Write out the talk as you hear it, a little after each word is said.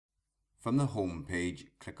From the home page,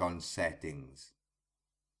 click on Settings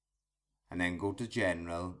and then go to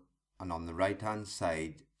General, and on the right hand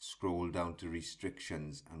side scroll down to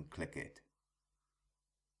Restrictions and click it.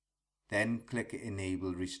 Then click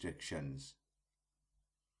Enable Restrictions.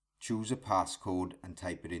 Choose a passcode and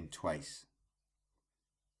type it in twice.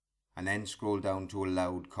 And then scroll down to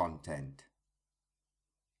Allowed Content.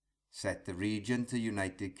 Set the region to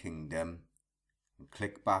United Kingdom and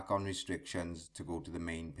click back on Restrictions to go to the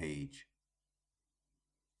main page.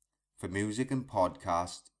 For music and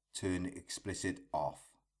podcast, turn Explicit off.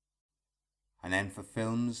 And then for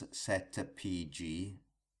films, set to PG.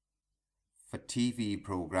 For TV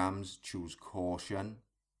programs, choose Caution.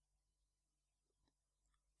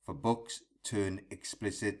 For books, turn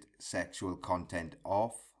Explicit Sexual content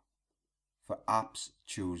off. For apps,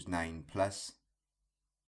 choose 9+.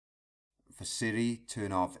 For Siri,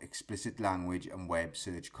 turn off explicit language and web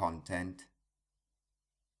search content.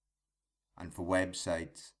 And for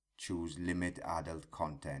websites, choose Limit Adult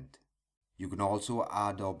Content. You can also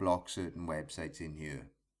add or block certain websites in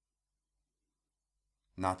here.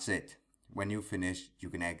 And that's it. When you've finished,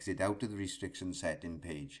 you can exit out of the restriction setting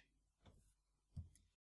page.